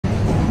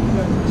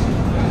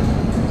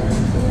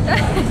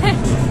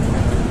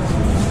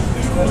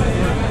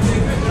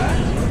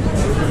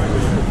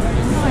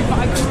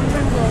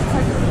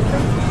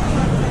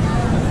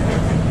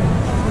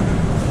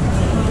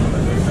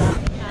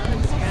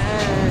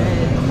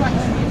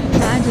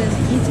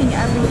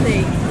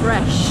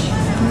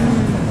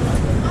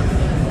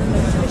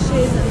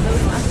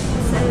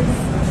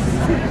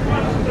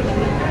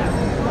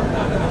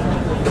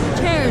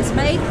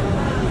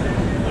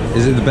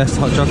Is it the best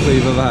hot chocolate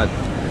you've ever had?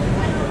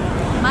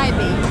 Might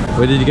be.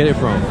 Where did you get it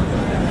from?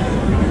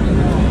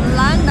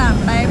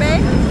 London,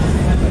 baby.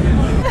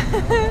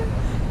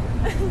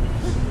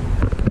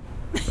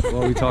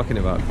 What are we talking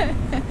about?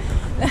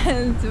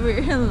 And we're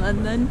in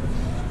London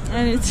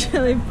and it's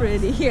really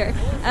pretty here.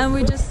 And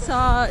we just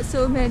saw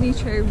so many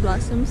cherry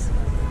blossoms.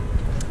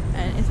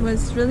 And it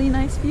was really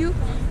nice view.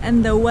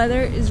 And the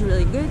weather is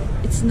really good.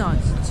 It's not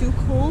too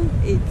cold.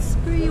 It's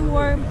pretty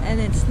warm and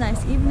it's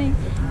nice evening.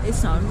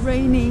 It's not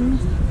raining.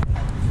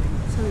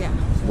 So yeah.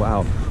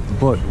 Wow.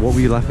 But what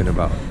were you laughing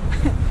about?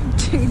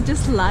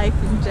 Just life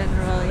in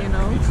general, you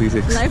know. Please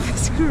life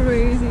is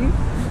crazy.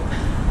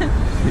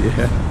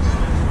 Yeah.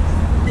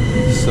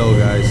 So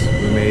guys,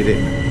 we made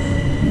it.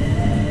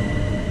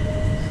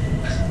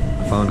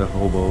 I found a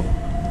hobo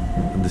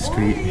on the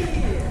street.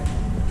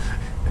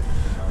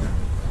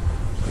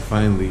 We're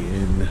finally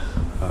in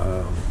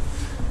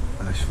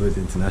Ashford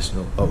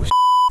International. Oh, it's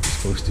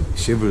supposed to be.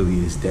 Chivalry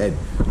is dead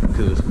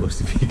because we're supposed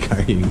to be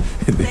carrying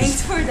this.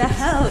 Thanks for the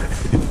help.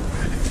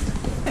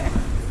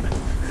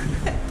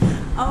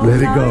 Oh,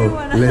 let it go,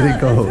 let it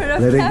go,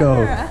 let it go,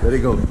 let it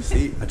go.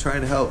 See, I try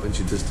and help and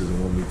she just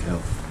doesn't want me to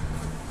help.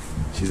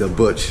 She's a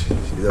butch.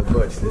 She's a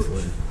butch, this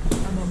one.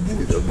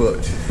 She's a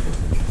butch.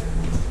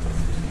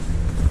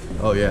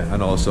 Oh yeah,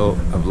 and also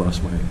I've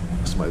lost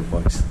my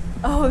voice.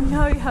 Oh,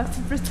 now you have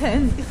to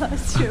pretend you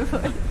lost your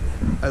voice.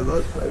 I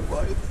lost my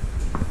voice.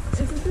 Is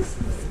it this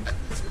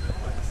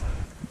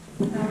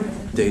way?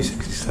 Day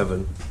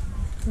 67.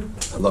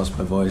 I lost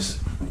my voice.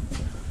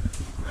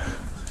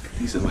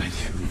 These are my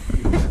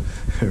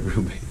new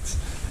roommates.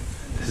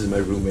 This is my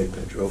roommate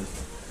Pedro.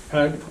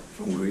 Hi.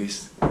 From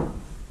Greece. I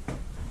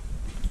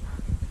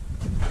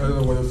don't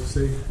know what else to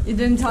say. You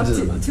didn't talk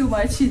too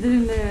much. You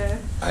didn't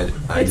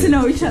get to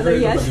know each other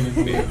yet.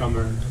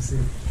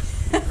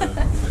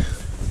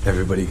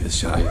 Everybody gets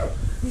shy.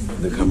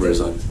 The camera is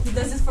on. He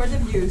does this for the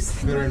views.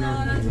 Better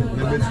know.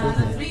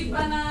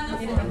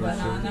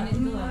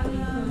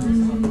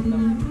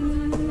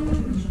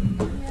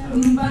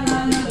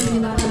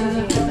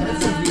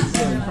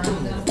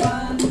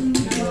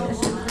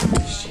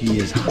 She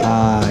is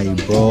high,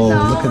 bro.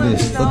 Look at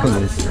this. Look at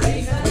this.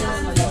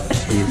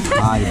 She is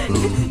high, bro.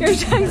 You're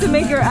trying to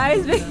make your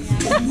eyes big.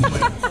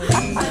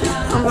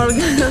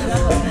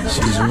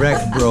 She's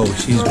wrecked, bro.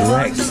 She's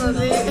wrecked.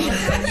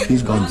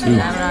 She's gone too.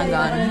 I'm not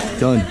gone.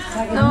 Done.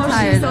 No,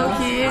 she's so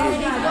cute.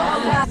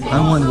 I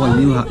want what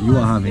you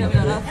are having.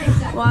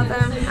 What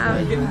I'm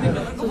having.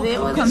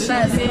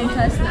 Confess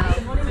now.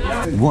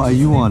 What are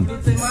you on?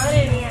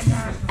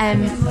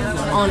 I'm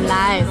on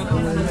live.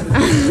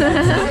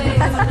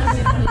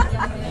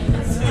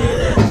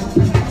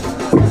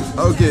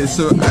 Okay,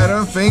 so I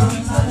don't think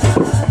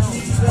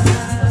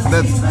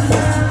that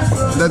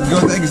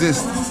God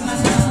exists.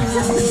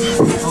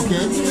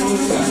 Okay.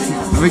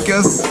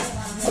 Because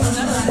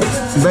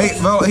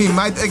well, he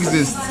might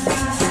exist,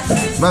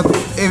 but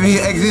if he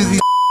exists,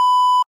 he's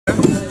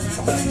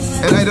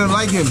and I don't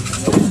like him.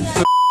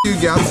 So you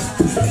God,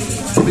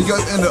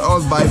 because in the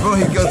old Bible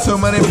he killed so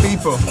many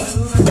people.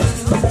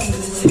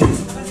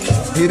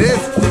 He did.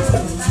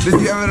 Did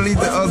you ever read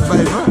the old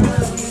Bible?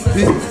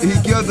 He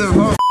killed the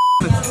whole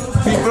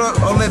people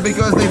only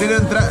because they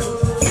didn't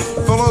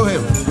follow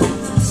him.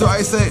 So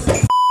I say,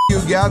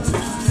 you God.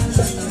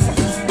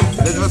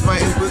 That was my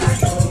input.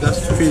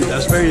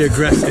 That's very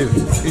aggressive.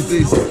 It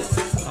is.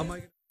 Oh my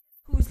God.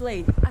 Who's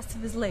late?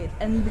 Asif is late,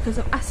 and because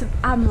of Asif,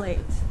 I'm late.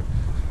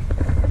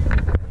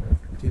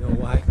 Do you know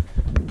why?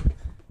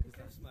 Because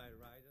that's my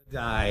ride or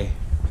die.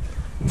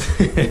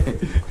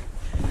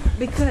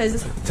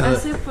 Because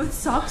Asif put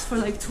socks for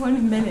like 20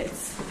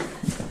 minutes.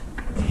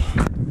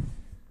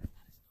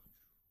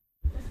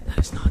 That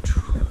is not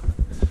true.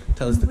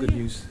 Tell us the good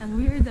news. And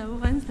we're the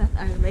ones that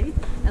are late,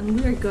 and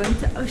we're going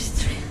to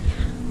Australia.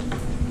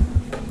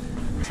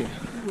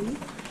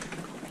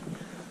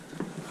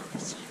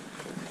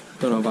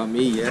 Don't know about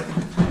me yet.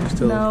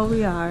 Still, No,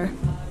 we are.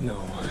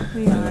 no,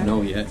 We I are. don't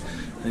know yet.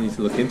 I need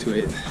to look into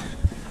it. We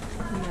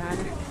are.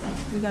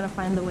 We gotta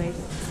find the way.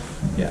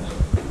 Yeah,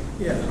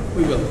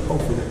 we will,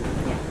 hopefully.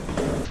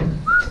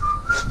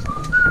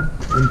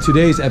 In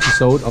today's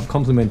episode of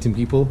Complimenting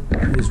People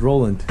is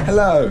Roland.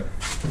 Hello.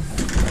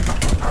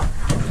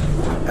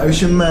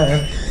 Ocean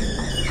man.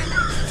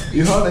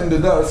 You holding the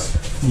doors?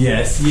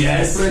 Yes,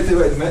 yes. Pretty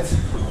wait, mate.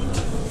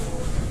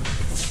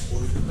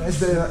 Nice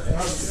day. I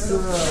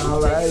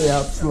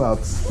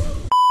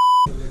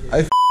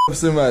f up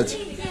so much.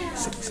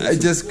 I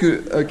just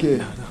could. Okay.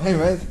 Hey,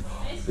 mate.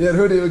 Your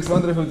hoodie looks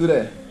wonderful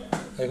today.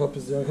 I hope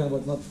it's okay,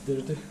 but not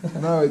dirty.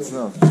 No, it's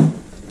not.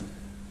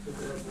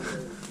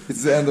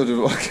 It's the end of the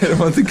vlog. I don't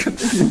want to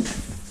continue.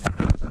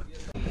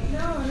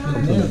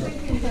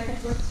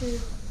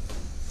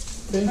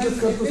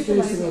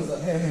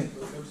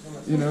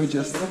 You know,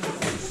 just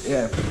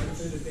yeah.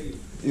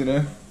 You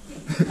know,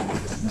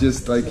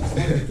 just like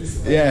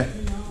yeah.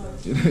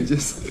 You know,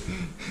 just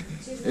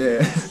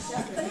yeah.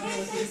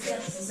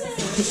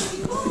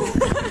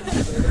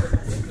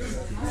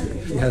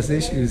 He has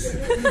issues. He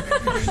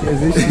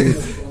has issues.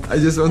 I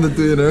just wanted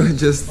to, you know,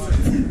 just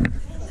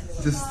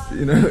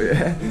you know,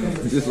 yeah.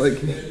 Just like,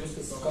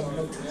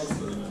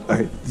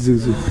 alright,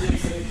 Zuzu.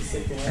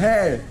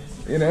 Hey,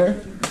 you know,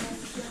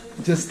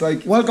 just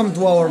like. Welcome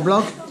to our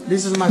vlog.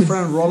 This is my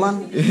friend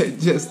Roland. Yeah,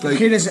 just like.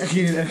 Here is her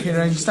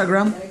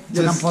Instagram.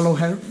 You can follow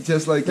her.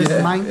 Just like. This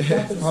is mine.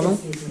 Yeah. Follow.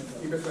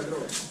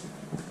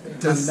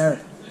 Just And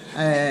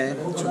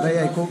there.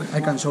 Today I cook. I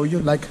can show you.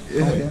 Like.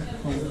 Yeah.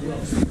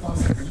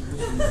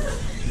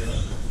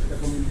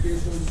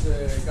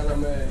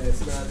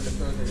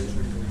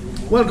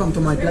 Welcome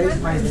to my place.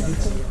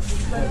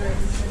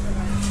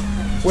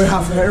 We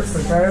have here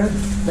prepared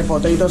the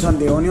potatoes and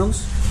the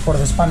onions for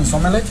the Spanish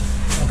omelette.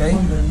 Okay.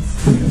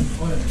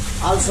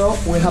 Also,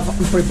 we have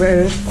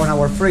prepared on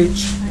our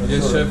fridge.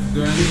 Yes, chef.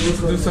 Do I need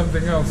to do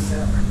something else?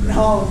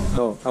 No.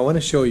 Oh, I want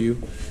to show you.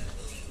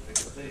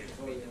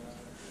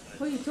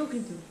 Who are you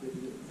talking to?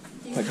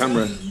 My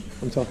camera.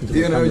 I'm talking to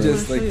You the know, camera.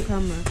 just like.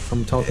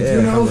 I'm talking to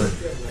the camera.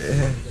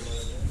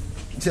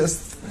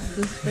 Just.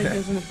 This thing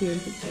doesn't appear in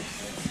pictures.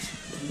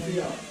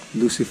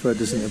 Lucifer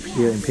doesn't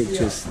appear in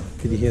pictures.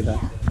 Did you hear that?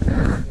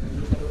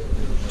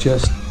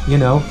 Just, you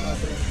know.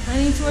 I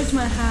need to wash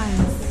my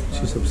hands.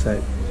 She's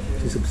upset.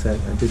 She's upset.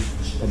 I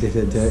did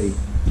her dirty.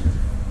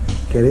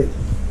 Get it?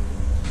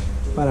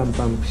 Bam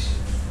bam.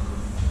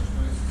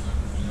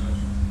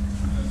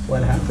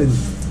 What happened?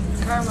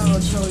 Karma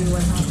will show you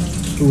what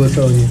happened. Who will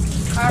tell you?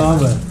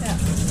 Karma. Yeah.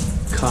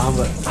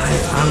 Karma. I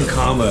am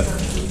karma.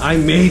 I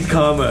made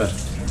karma.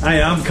 I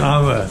am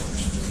karma.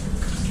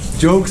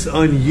 Joke's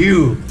on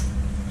you.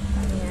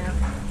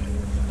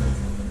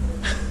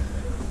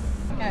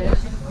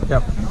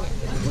 Yep.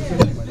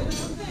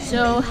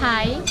 So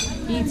hi,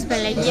 it's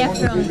Pelagia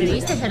from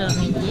Greece,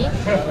 Thessaloniki.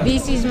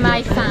 This is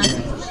my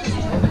fan,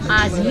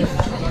 Asif.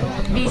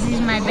 This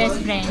is my best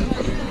friend,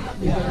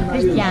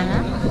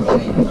 Christiana.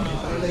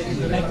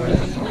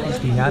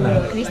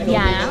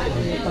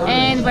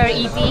 And we're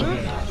eating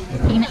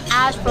in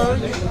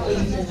Ashford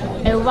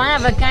a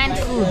one-of-a-kind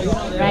food,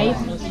 right?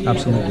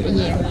 Absolutely.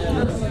 Yeah.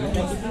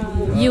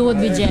 You would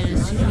be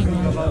jealous.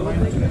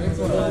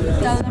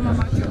 Tell them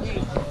about your day.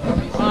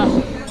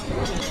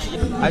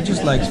 I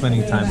just like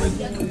spending time with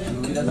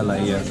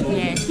Pelagia.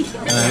 Yeah.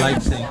 And I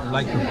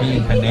like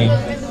repeating her name.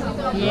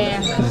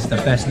 Yeah. Because it's the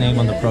best name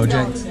on the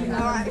project.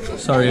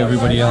 Sorry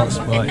everybody else,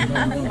 but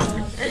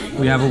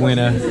we have a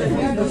winner.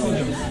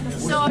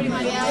 Sorry,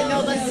 Maria, I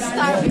know that's the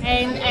start.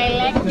 And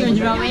I like your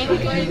drawing.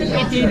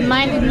 It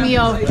reminded me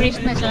of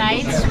Christmas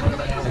lights.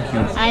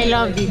 I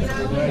loved it.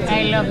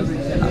 I love it.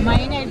 My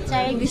inner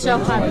child is so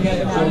happy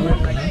right now.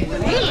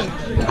 Really?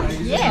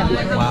 Yeah.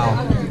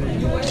 Wow.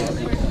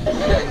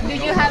 Do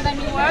you have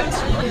any words?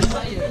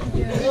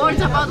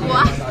 Words about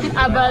what?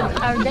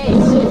 About our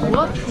days.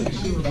 What?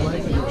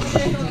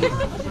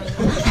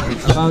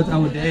 About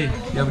our day. Do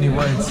you have any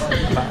words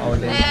about our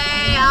day?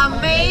 Hey,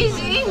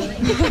 amazing!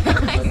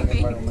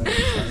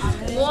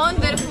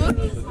 Wonderful.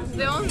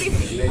 The only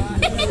thing.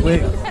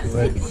 Wait.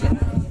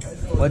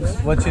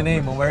 What's your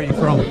name and where are you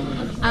from?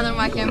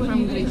 Andromachi, I'm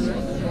from Greece.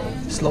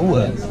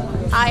 Slower.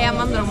 I am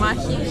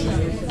Andromachi.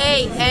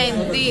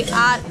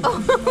 A-N-D-R-O.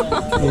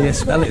 Yeah,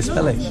 spell it.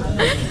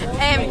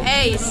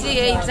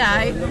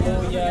 M-A-C-H-I.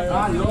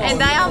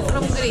 And I am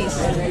from Greece.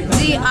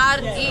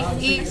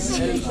 G-R-E-E-C.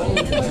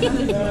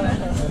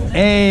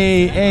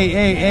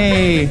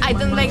 Hey. I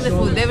don't like the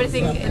food.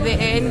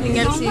 Anything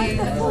else is...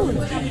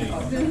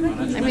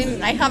 I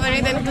mean, I haven't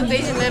eaten 2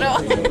 days in a row.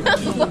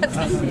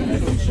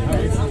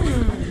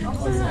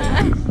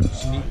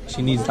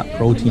 She needs that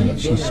protein.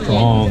 She's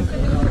strong.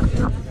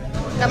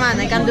 Come on,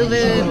 I can do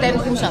the 10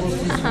 push-ups.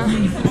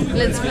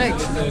 Let's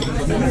flex.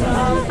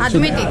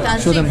 Admit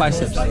it. Show them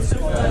biceps.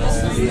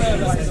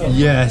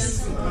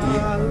 Yes.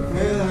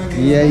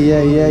 Yeah.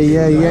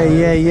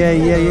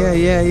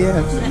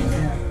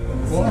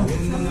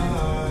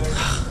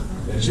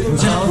 Just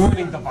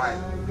ruining the vibe.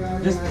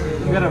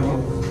 You gotta.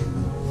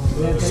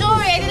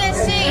 Sorry, I didn't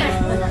see.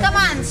 Come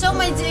on, so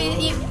much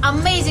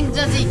amazing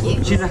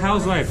tzatziki. She's a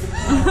housewife.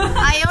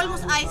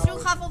 I threw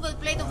half of the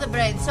plate of the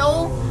bread,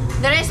 so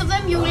the rest of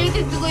them you will eat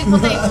it with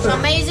potatoes.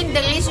 Amazing,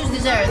 delicious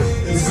dessert.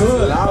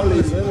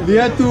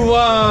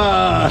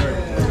 Lietuva.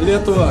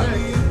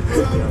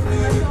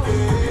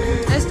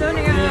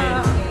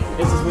 Estonia.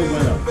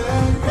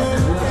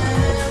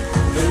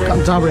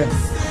 Cantabria.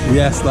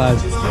 Yes, lad.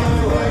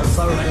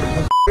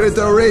 It's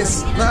a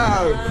race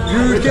now.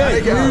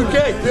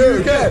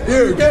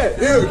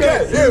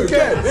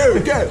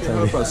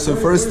 UK. So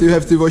first you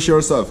have to wash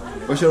yourself.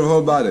 Wash your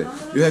whole body.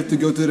 You have to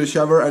go to the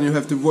shower and you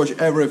have to wash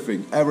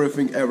everything.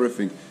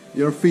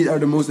 Your feet are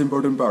the most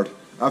important part.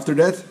 After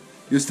that,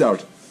 you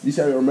start. These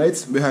are your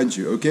mates behind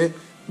you, okay?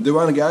 The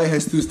one guy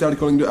has to start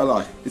calling the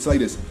Allah. It's like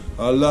this.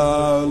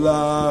 Allah,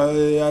 Allah,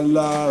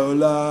 Allah,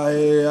 Allah,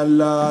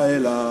 Allah,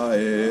 Allah,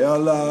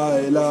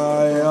 Allah,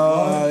 Allah,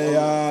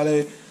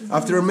 Allah.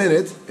 After a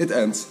minute, it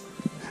ends.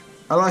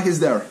 Allah is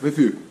there with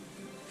you.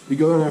 You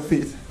go on your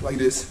feet like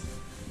this,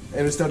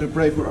 and you start to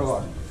pray for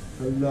Allah.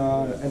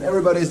 Allah. And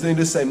everybody is doing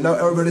the same. Now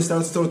everybody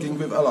starts talking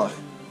with Allah.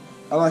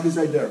 Allah is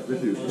right there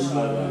with you.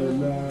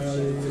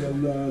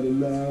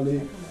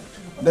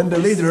 Then the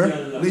leader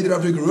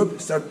of the group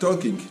start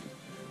talking.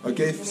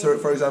 Okay, so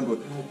for example,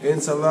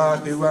 in Salah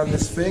we want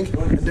this thing,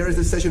 and there is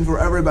a session for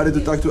everybody to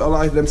talk to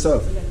Allah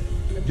themselves.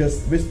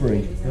 Just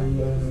whispering.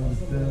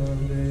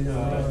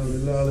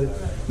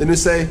 Then you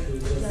say,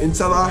 in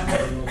Salah,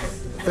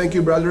 thank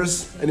you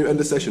brothers, and you end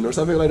the session, or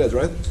something like that,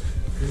 right?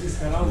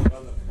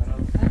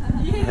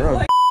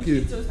 Haram.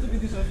 You.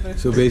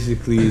 So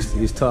basically,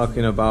 he's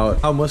talking about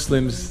how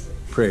Muslims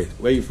pray.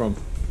 Where are you from?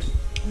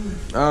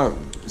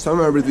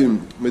 Somewhere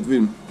between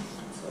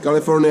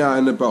California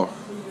and Nepal.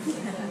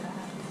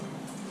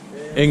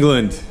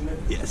 England.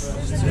 Yes.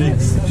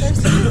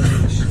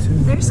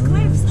 There's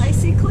cliffs. I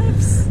see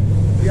cliffs.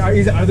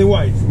 Are they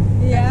white?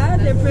 Yeah,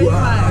 they're pretty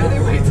white.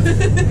 They're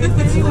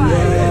pretty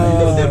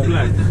white. They're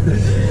black.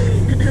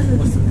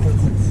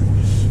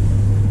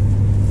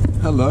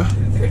 Hello.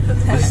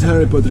 This is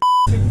Harry Potter.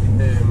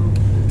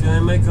 Can I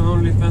make an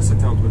OnlyFans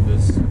account with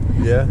this?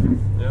 Yeah.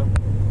 Yeah.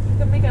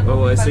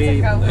 Oh, I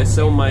see. I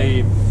sell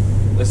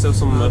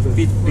some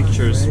feet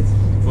pictures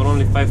for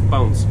only £5.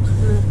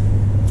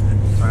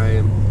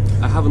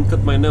 I haven't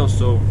cut my nails,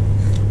 so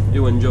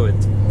you enjoy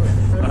it.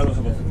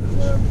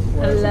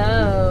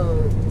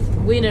 Hello,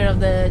 winner of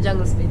the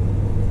jungle speed.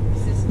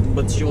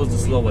 But she was the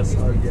slowest.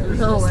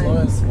 No way.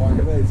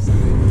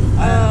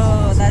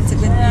 Oh, that's a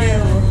good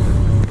view.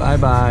 Bye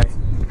bye.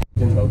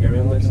 In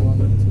Bulgarian lesson,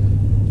 but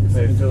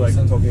if I feel like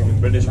talking in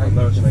British or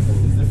American, I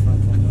can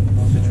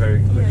switch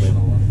very quickly.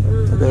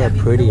 Look at that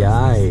pretty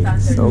eye.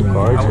 So I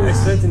gorgeous.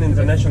 spent in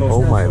international.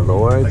 Oh my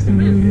lord.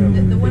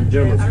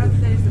 German.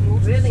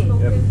 Really?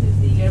 Yep.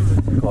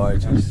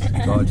 Gorgeous.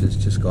 Gorgeous.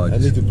 Just I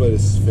gorgeous. need to play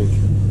this thing.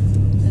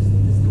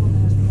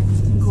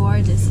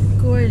 Gorgeous,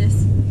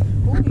 gorgeous.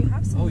 Oh, you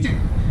have some.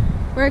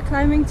 We're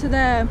climbing to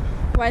the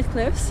White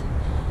Cliffs,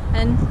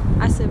 and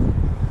Asif,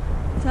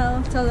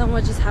 tell them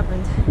what just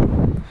happened.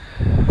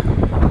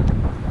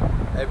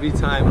 Every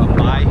time I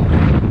buy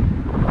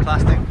a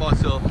plastic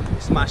bottle,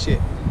 you smash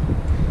it.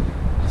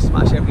 You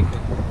smash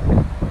everything.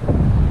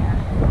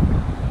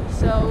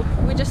 So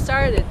we just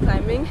started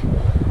climbing,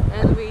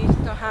 and we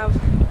don't have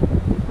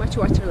much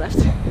water left.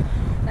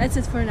 That's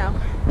it for now.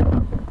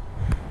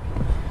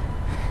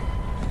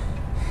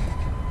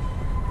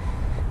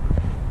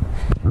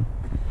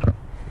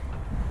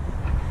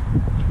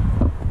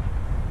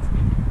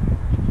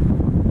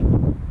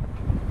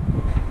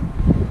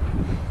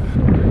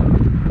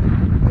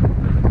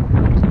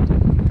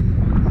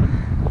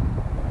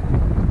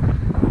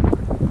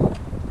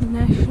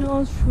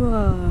 National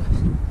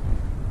Trust.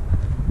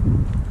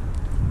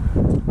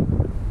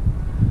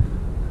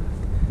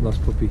 Lost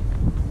puppy.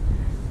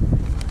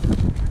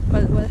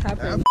 What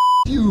happened?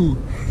 You.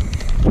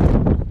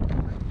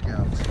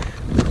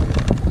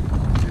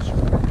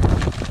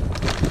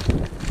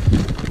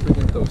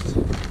 Freaking toast.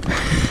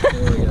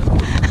 Oh yeah.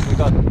 We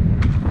got it.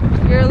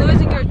 You're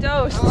losing your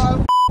toast.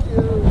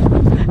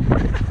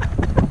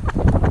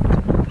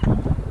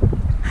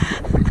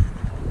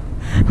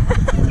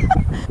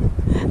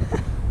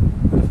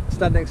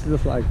 Stand next to the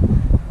flag.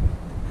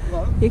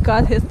 He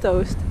got his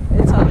toast.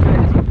 It's all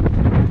ready.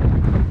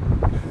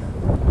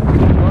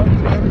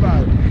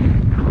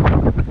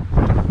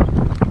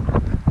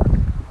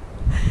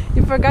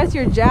 You forgot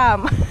your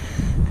jam.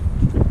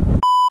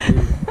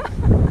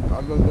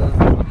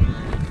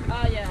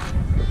 Oh yeah.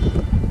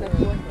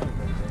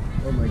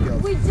 Oh my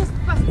god. We just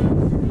passed.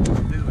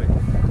 This way.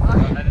 I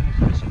didn't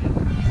finish it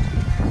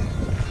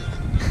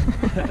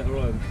yet.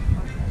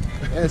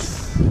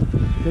 Yes.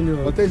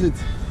 What is it?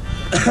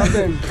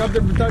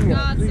 Captain Britannia.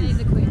 God save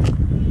the Queen.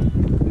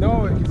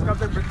 No, it's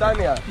Captain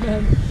Britannia.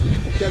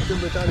 Captain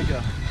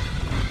Britannica.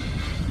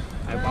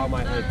 I bow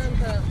my head.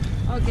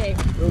 Okay.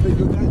 You'll be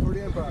good knight for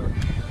the Empire.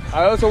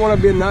 I also want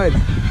to be a knight.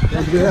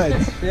 Let's be knight.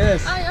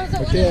 Yes. I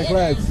also Okay,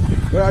 right.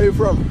 Where are you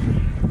from?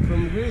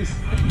 From Greece.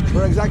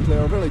 Where exactly?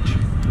 Our village.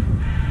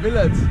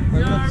 Village. My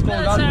village is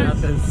called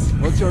Athens.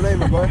 What's your name,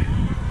 my boy?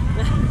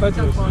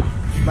 Petrus.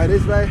 By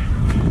this way,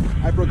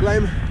 I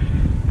proclaim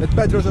that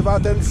Petrus of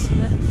Athens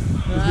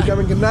is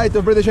becoming a knight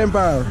of British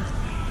Empire.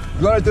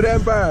 Glory to the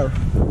Empire.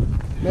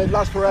 May it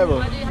last forever.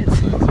 We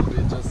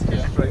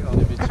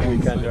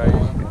can drive.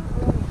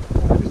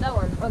 That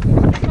one. Okay.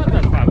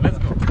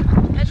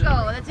 Let's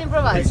go. Let's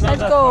improvise.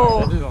 Let's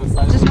go.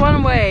 Just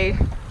one way.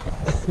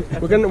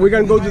 We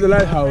can go to the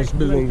lighthouse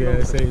building.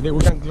 Say we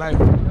can climb.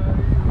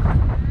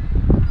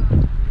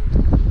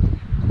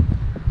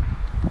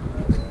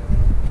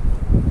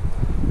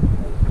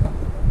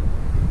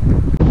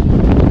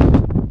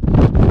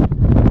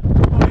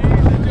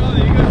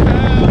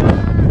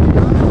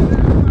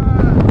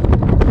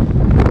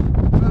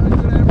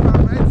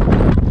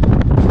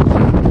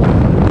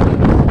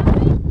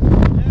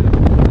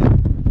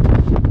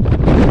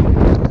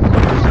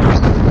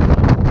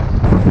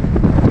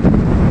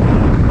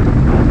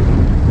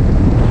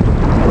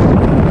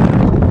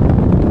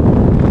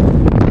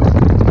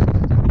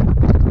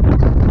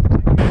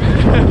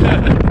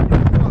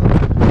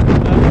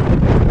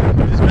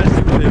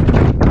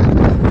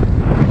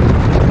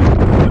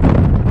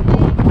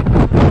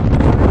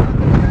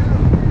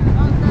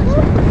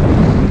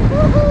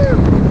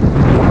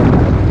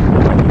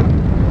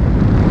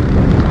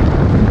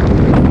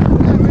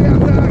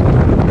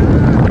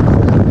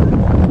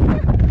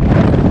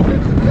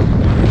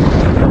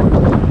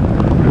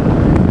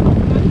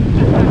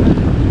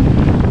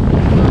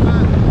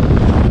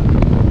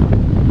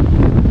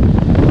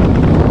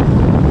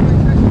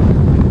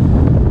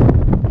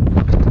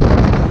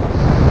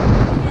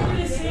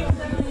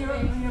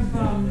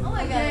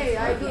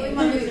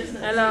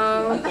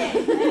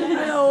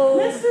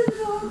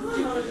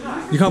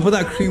 can't put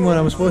that cream on.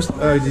 I'm supposed to.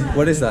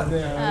 What is that?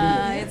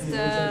 It's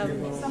the...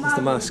 It's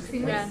the mask.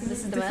 Yeah,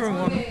 this is the different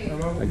one.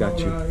 I got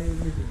you.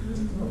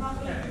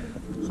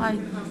 Hi.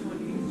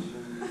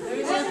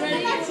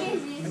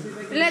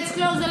 Let's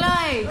close the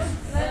light.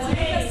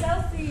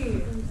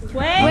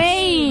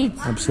 Wait.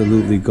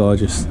 Absolutely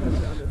gorgeous.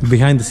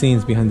 Behind the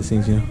scenes, you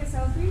know.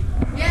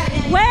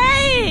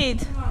 Wait!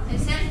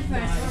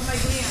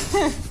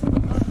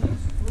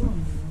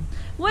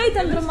 Wait,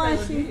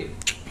 Andromaci.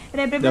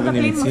 They haven't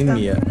even seen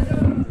me yet.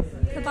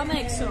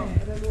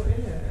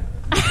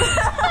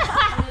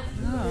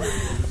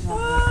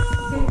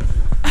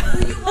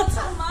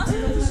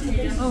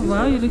 Oh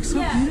wow, you look so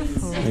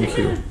beautiful. Thank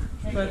you.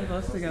 Both of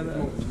us together.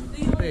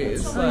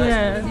 Oh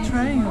yeah,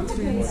 triangle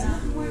twins.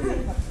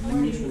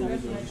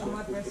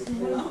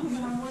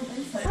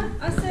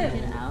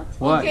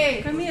 What?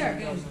 Okay, come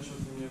here.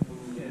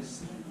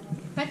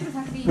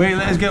 Wait,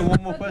 let us get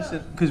one more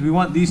person because we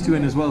want these two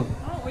in as well.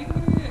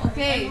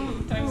 Okay.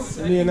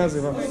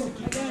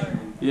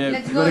 Yeah,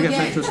 Let's we go gotta get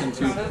again. Petros in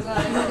too. Is it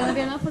gonna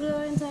be enough for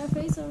the entire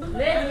face? Or?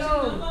 Let's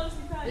go.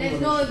 Let's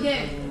go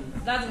again.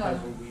 That's one.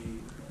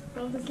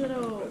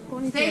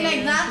 Stay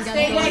like that.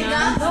 Stay like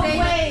that. No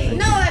way.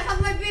 No, I have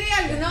my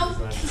period. You know.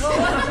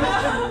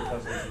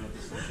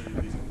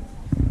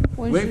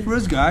 Wait for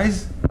us,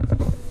 guys.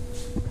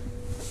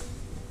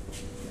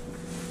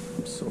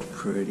 I'm so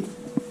pretty.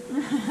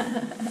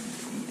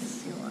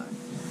 Yes, you are.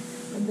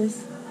 And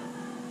this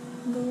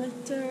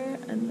glitter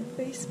and the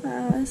face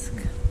mask.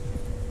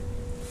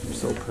 I'm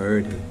so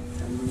pretty.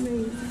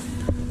 Amazing.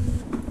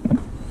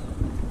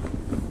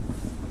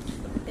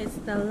 It's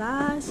the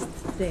last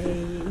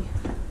day.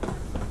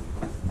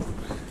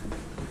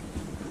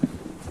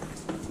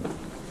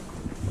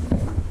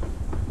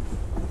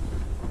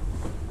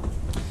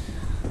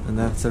 And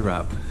that's a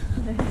wrap.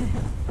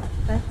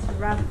 That's a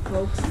wrap,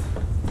 folks.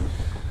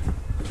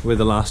 We're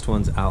the last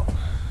ones out.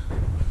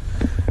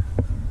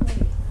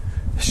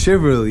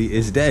 Chivalry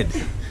is dead.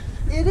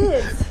 It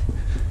is.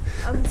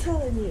 I'm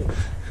telling you.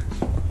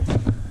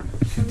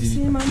 I'm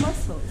seeing my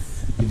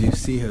muscles. Did you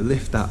see her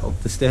lift that up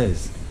the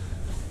stairs?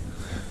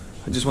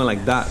 I just went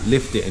like that,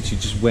 lift it, and she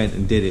just went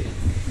and did it.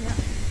 Yeah.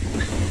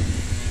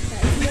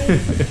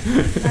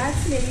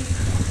 That's me.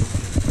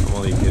 I'm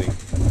only kidding.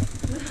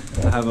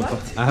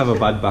 I have a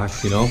bad back,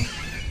 you know.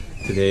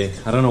 Today,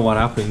 I don't know what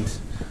happened,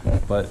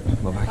 but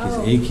my back is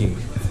aching.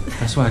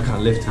 That's why I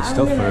can't lift his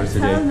stuff for her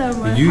today.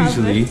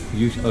 Usually,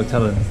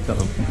 tell him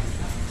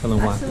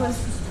what. Axel was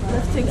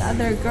lifting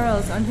other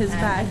girls on his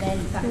back.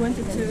 He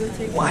wanted to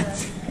take.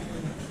 What?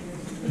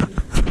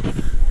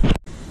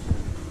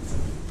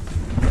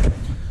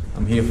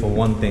 I'm here for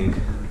one thing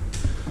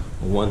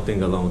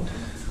alone.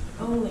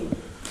 Only.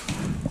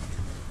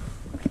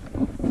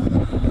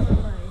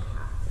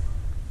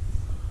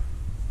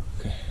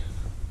 Okay.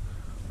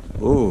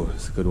 Oh,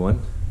 it's a good one.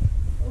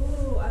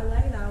 Oh, I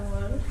like that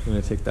one. I'm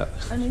gonna take that.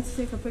 I need to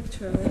take a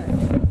picture of it.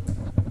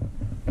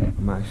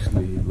 I'm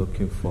actually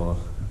looking for.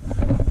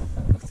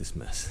 Look at this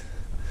mess.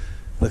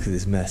 Look at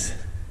this mess.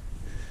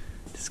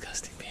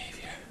 Disgusting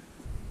behavior.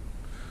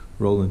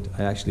 Roland,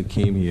 I actually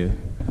came here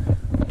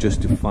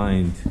just to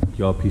find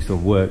your piece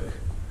of work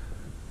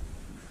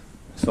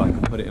so I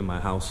can put it in my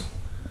house.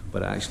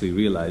 But I actually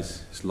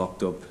realized it's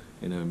locked up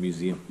in a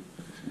museum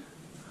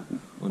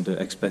under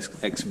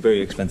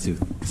very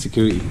expensive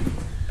security.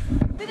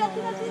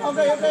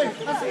 Okay.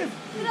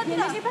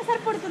 Tienes que pasar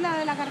por tu lado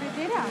de la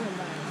carretera.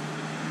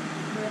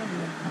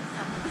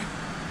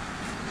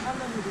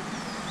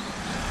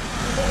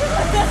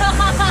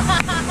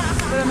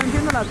 Pero no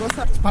entiendo la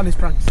cosa. Spanish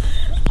pranks.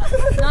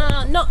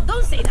 No,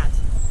 don't say that.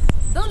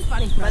 Don't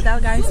Spanish. But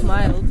that guy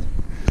smiled.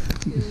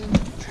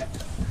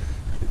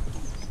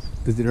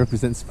 Does it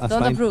represent a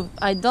Don't approve.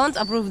 I don't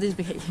approve this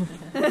behavior.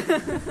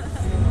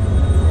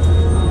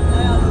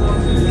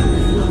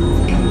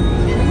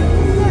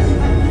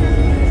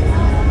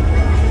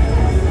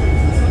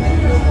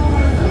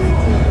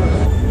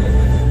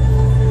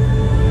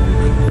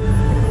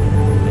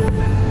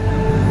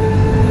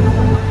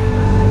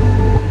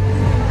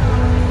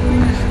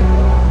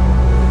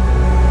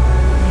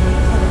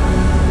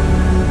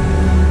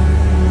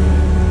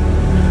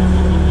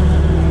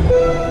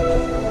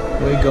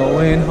 We're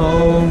going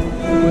home.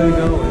 We're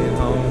going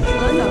home.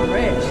 I'm not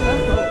rich.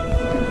 That's all.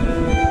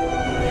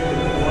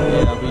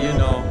 Yeah, but you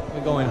know,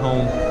 we're going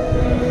home.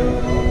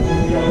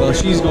 Well,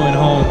 she's going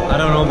home. I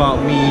don't know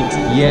about me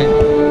yet.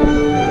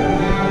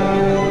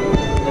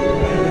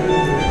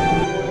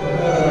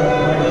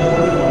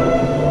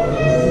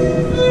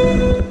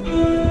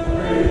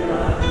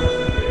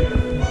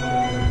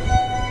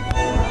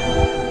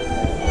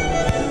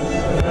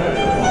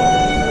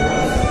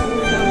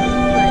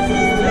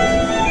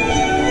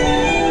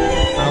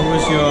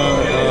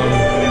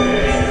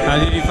 How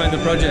did you find the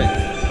project?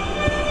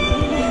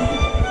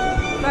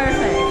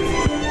 Perfect.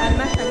 I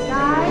met a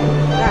guy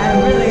that I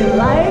really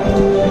liked.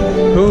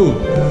 Who?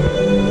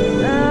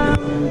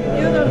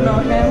 You don't know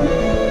him.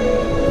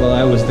 Well,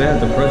 I was there at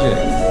the project.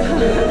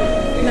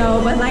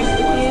 No, but like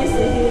he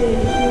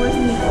was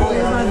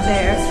not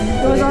there.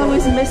 He was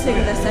always missing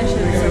the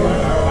session,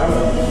 so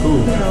Who?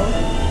 You know.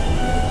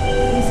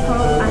 He's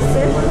called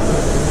Asif.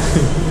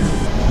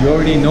 You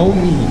already know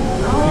me.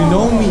 You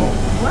know me.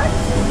 What?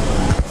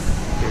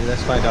 Okay,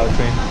 let's find out,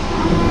 train.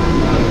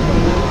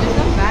 There's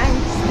a bank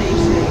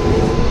station.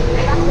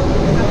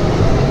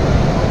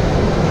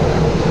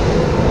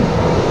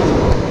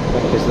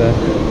 What is that?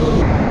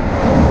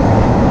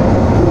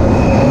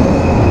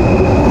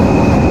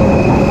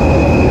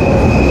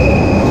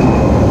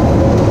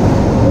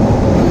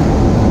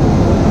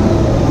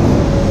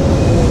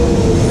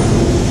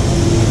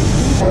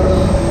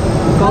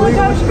 Golly,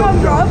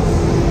 Gumdrops.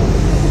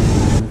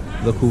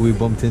 Look who we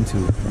bumped into.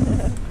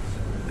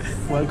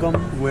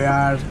 Welcome. We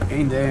are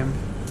in the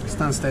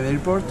Stansted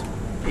Airport.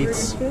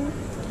 It's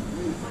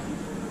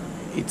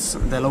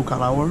the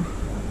local hour,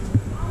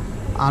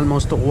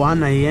 almost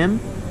 1 a.m.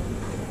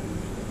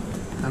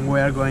 and we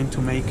are going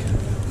to make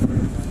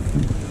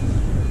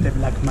the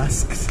black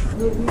masks.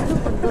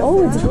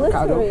 Oh, it's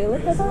glittery.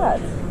 Look at that.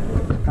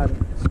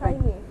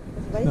 Shiny.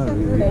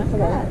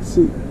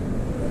 See,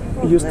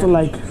 used to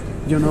like,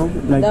 you know,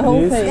 like The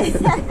whole this.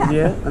 face.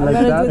 Yeah, I'm like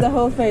gonna that. do the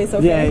whole face,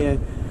 okay? Yeah, yeah.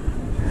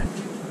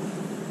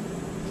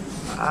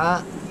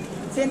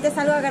 ¿Sientes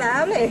algo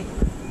agradable?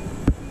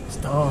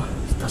 Esto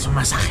es un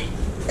masaje.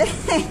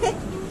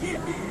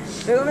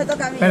 Luego me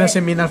toca a mí. Pero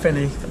sin minar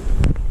feliz.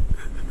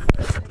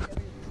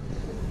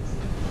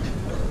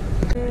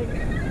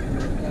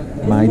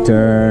 My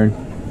turn.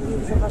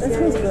 This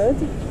was good.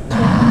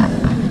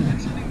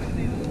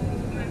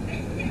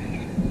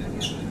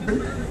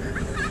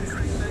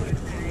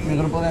 Mi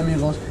grupo de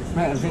amigos,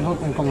 me fijo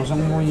que como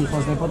son muy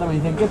hijos de puta, me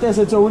dicen, ¿qué te has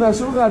hecho, un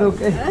azúcar o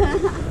qué?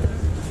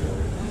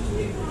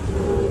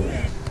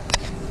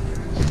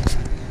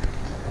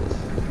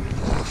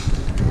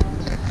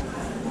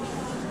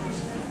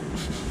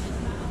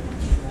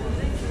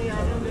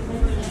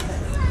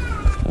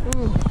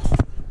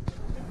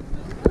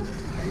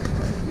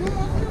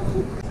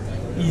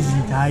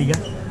 Easy, tiger.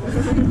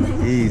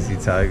 Easy,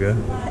 tiger.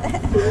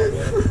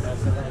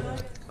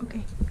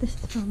 Okay, this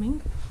is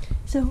filming.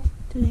 So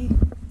today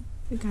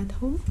we got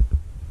home.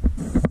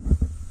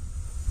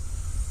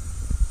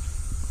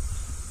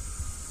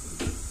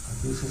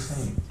 It's the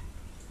same.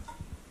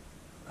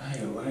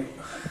 Hey, right.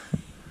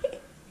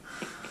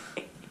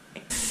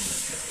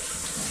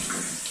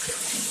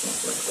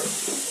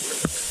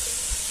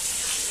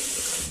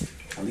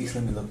 At least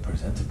let me look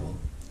presentable.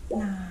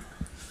 Nah.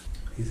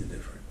 He's a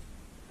different.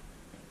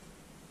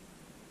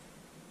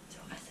 So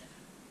Asif.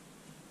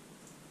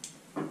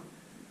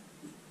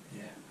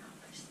 Yeah. How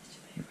much did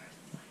you pay for the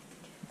flight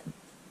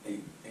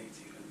ticket?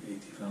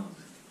 80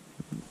 pounds.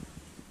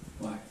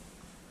 Why?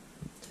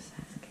 Just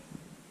asking.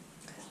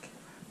 Asking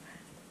for a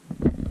friend.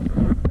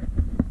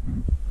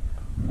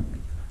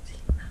 See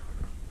now.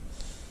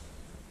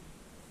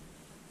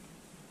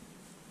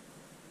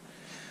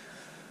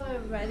 Hello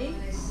everybody.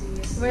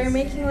 We're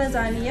making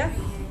lasagna.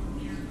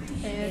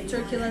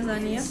 Turkey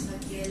lasagna.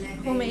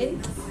 Homemade.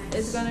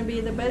 It's gonna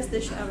be the best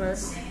dish ever.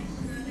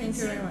 Thank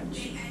you very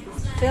much.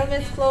 Film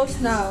it close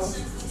now.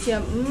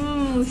 Yeah,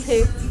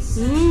 tape.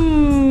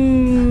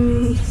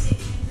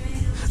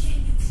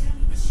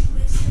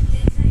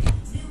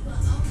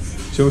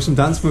 Show us some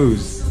dance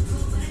moves.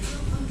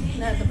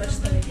 Not the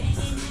best thing.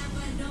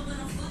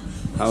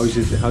 How's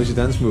your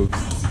dance moves?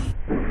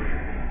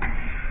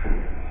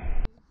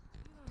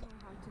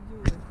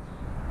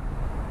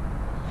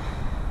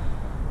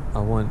 I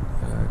want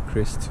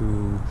Chris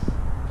to.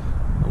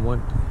 I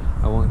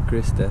want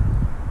Krista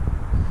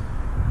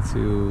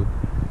to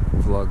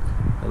vlog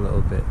a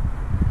little bit,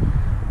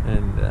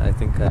 and I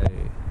think I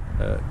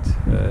hurt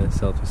her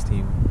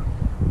self-esteem.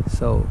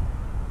 So,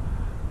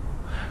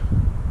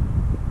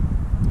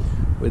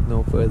 with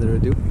no further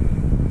ado,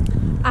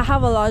 I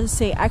have a lot to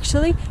say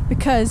actually,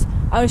 because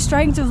I was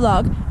trying to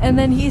vlog and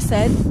then he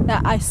said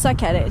that I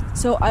suck at it,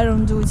 so I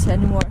don't do it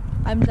anymore.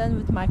 I'm done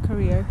with my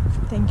career.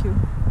 Thank you.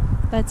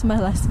 That's my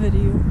last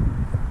video.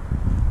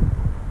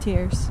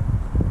 Tears.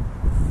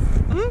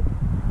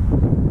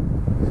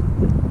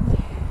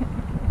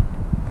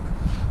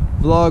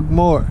 vlog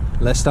more.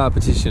 Let's start a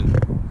petition.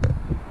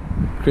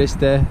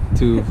 Krista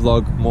to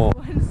vlog more.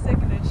 One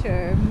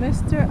signature,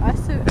 Mr.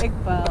 Asif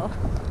Iqbal.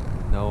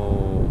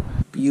 No.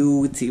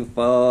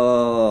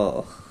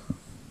 Beautiful.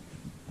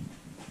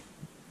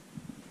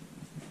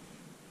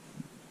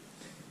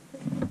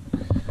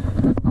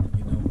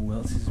 You know who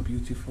else is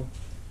beautiful?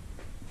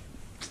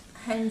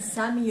 And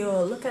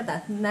Samuel, look at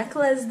that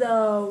necklace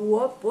though.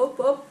 Whoop, whoop,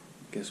 whoop.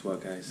 Guess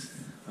what, guys?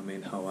 I'm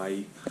in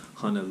Hawaii,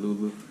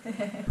 Honolulu.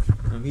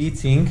 I'm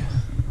eating.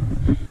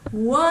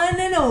 One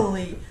and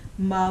only,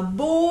 my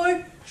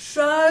boy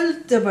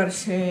Charles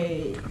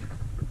Debarche.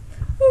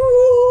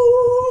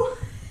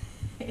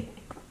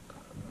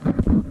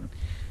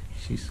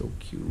 She's so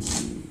cute.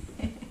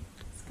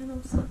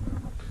 Skanos.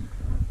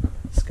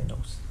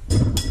 Skanos.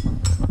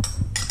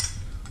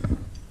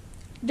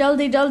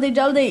 Jaldi, jaldi,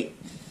 jaldi.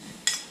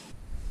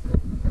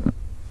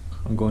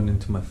 I'm going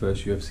into my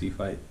first UFC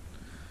fight.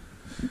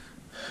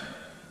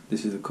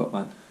 This is a cut,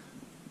 man.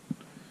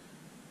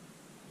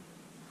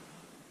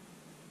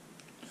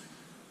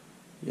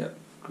 Yep,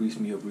 grease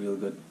me up real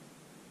good.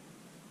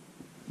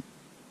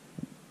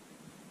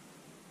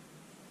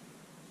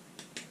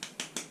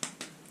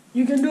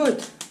 You can do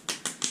it.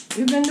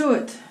 You can do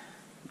it.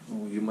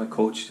 Oh, you're my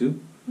coach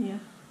too? Yeah.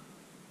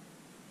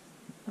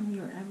 I'm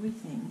your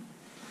everything.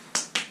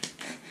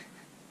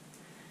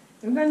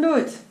 You can do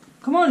it.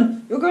 Come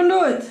on, you can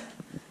do it.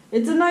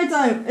 It's a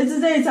nighttime. It's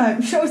a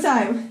daytime.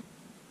 Showtime.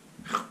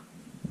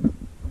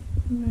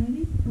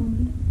 Ready for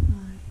the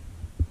fly.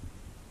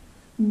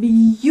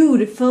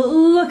 Beautiful.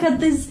 Look at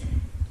this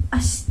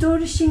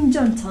astonishing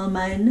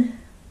gentleman.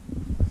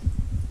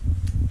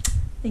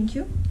 Thank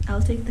you.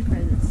 I'll take the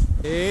credits.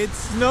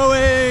 It's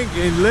snowing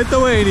in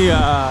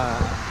Lithuania.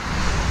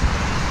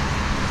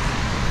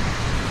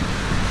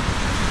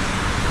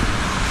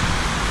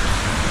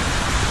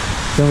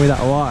 Show me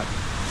that walk.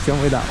 Show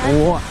me that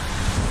walk.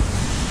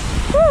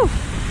 Woo!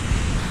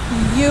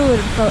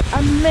 Beautiful,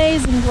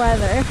 amazing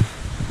weather.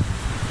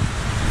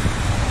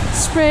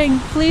 Spring,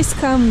 please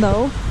come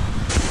though.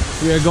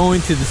 We are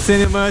going to the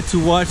cinema to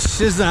watch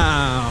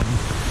Shazam.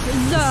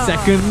 The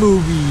second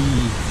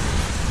movie.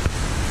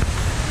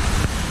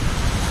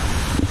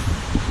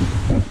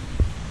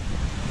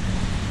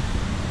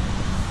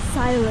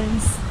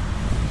 Silence.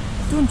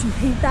 Don't you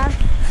hate that?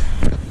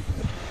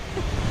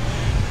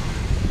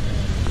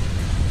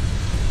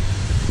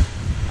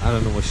 I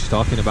don't know what she's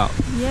talking about.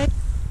 Yeah.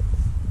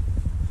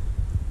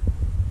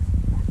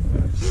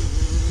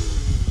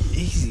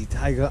 Easy,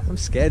 Tiger. I'm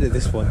scared of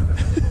this one.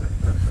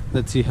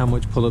 Let's see how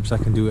much pull-ups I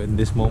can do in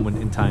this moment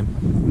in time.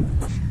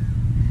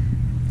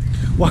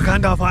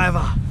 Wakanda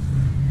forever.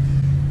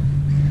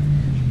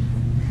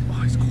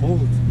 Oh, it's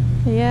cold.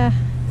 Yeah.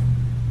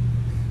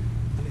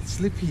 And it's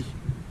slippy.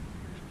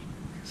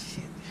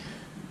 Shit.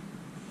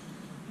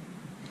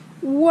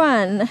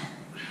 1,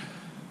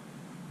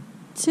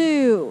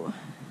 2,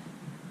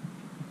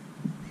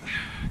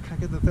 Can't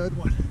get the third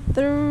one.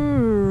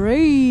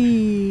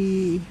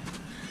 3.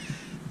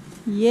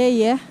 Yeah,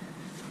 yeah.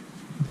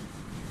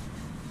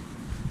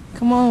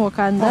 Come on,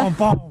 Wakanda.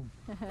 Boom, boom.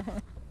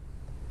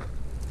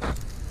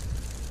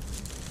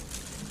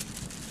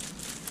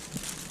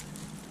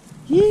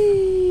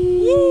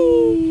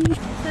 Yee!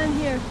 Stand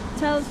here.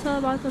 Tell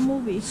about the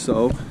movie.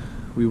 So,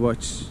 we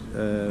watched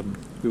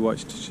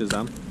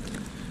Shazam,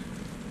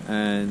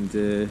 and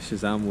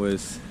Shazam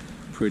was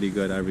pretty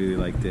good. I really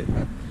liked it.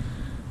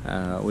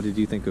 What did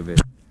you think of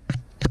it?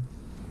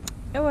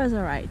 It was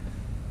alright.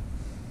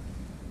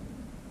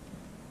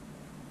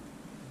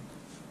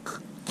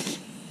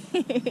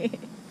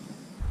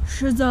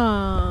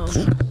 Shazam!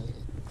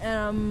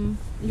 And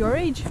your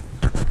age?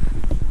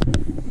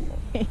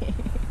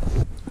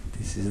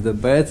 This is the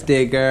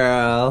birthday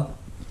girl.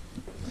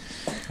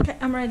 Okay,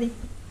 I'm ready.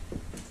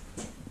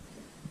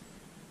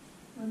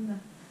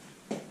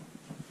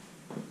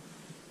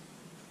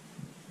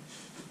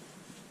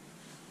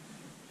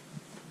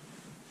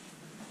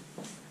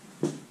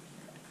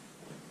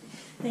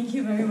 Thank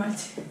you very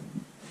much.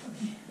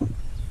 Okay.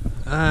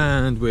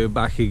 And we're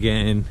back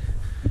again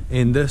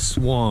in the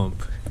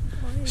swamp.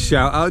 Oi.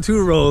 Shout out to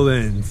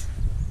Roland.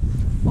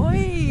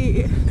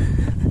 Oi!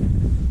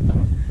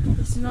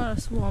 This is not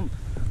a swamp.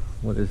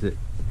 What is it?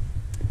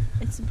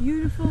 It's a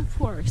beautiful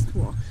forest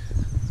walk.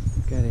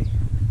 Golly.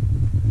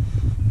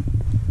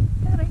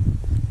 Golly.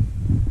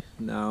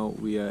 Now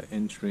we are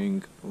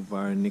entering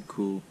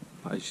Varniku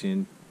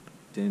Pajin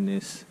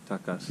Denis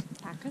Takas.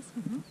 Takas?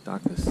 Mm-hmm.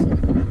 Takas.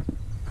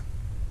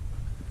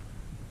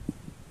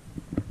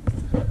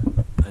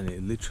 And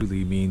it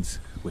literally means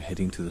we're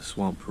heading to the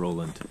swamp,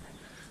 Roland.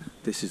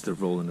 This is the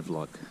Roland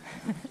vlog.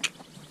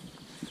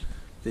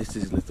 This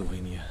is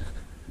Lithuania.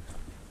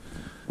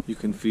 You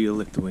can feel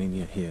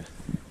Lithuania here.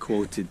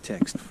 Quoted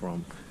text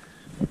from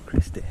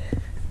Christy.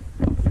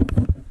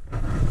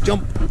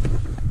 Jump!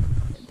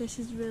 This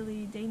is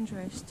really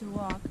dangerous to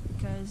walk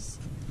because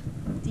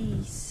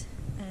these,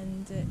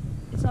 and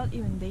it's not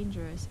even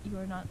dangerous, you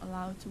are not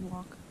allowed to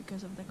walk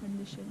because of the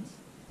conditions.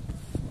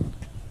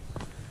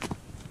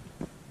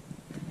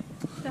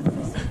 That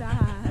was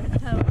bad.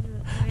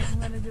 I'm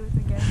gonna do it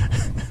again.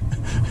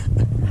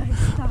 I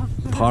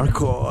stopped.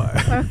 Parkour!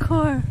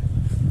 Parkour!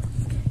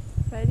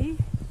 Ready?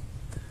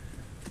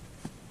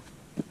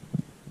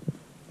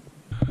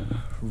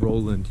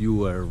 Roland, you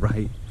were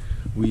right.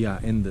 We are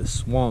in the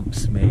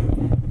swamps, mate.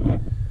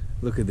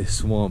 Look at this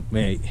swamp,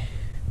 mate. Be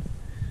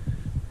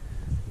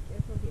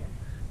careful here.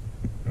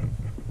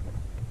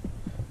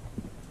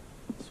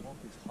 The swamp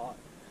is hot.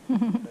 You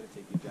better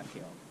take your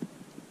jacket off.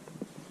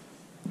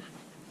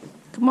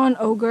 Come on,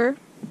 ogre.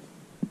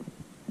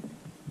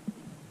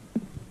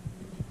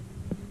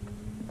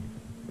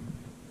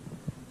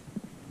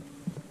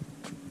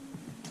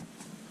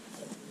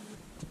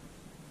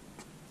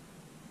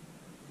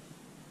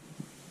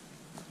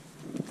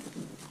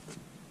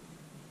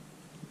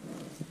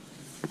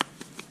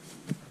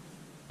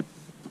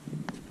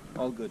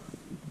 All good.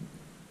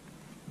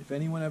 If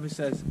anyone ever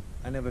says,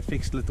 I never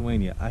fixed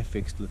Lithuania, I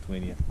fixed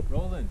Lithuania.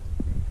 Roland!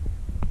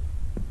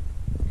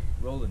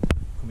 Roland,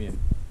 come here.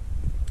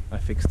 I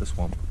fixed the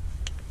swamp.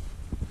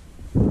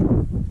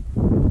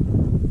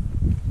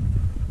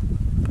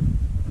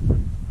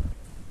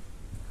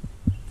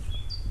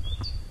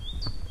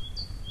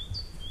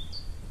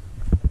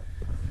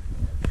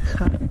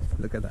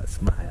 Look at that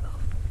smile.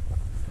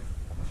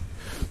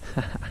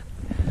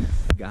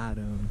 Got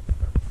him.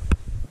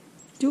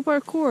 Do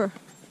parkour.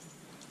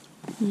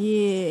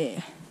 Yeah.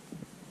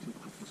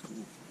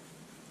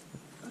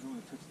 I don't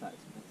want to touch that.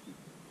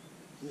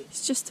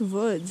 It's just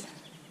wood.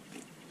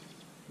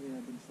 Yeah,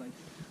 but it's like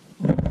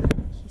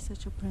He's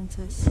such a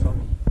princess.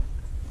 soggy.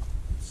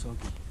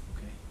 Soggy.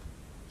 Okay.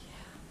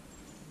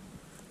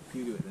 Yeah.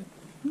 You do it then.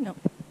 No.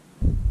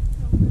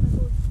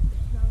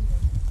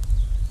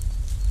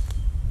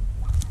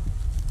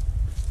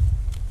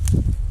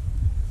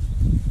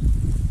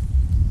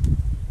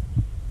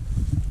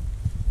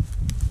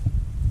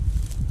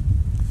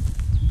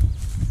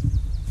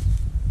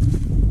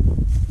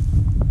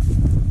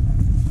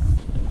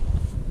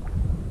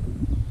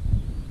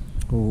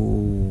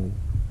 Oh.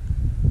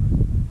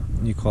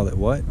 You call it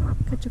what?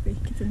 Kachupi,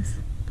 kittens.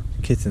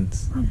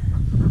 Kittens. Yeah.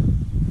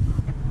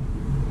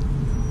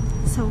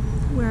 So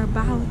we're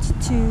about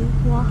to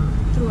walk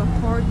through a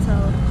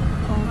portal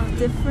of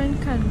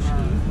different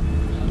country.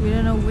 We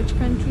don't know which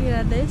country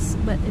that is,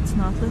 but it's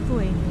not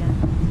Lithuania.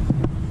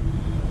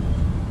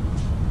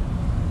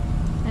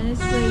 And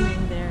it's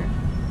raining there.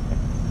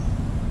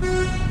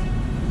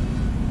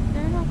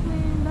 They're not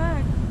playing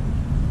back.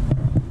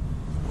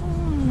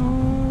 Oh no.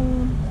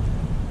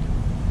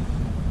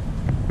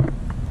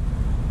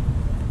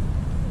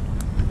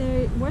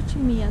 They're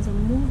watching me as a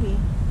movie.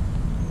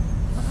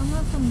 But I'm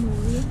not a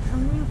movie,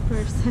 I'm a real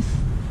person.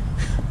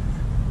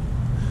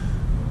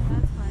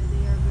 That's why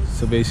they are good.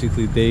 So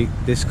basically,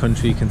 this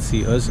country can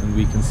see us and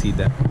we can see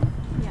them.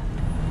 Yeah.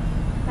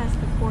 That's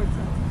the portal.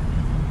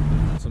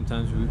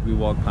 Sometimes we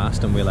walk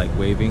past and we're like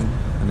waving,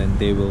 and then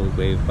they will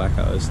wave back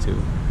at us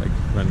too, like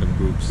random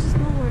groups. There's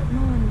no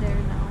one there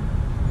now.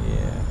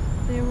 Yeah.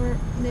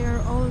 They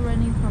are all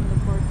running from the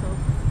portal.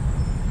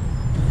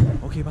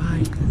 Okay,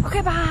 bye.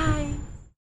 Okay, bye!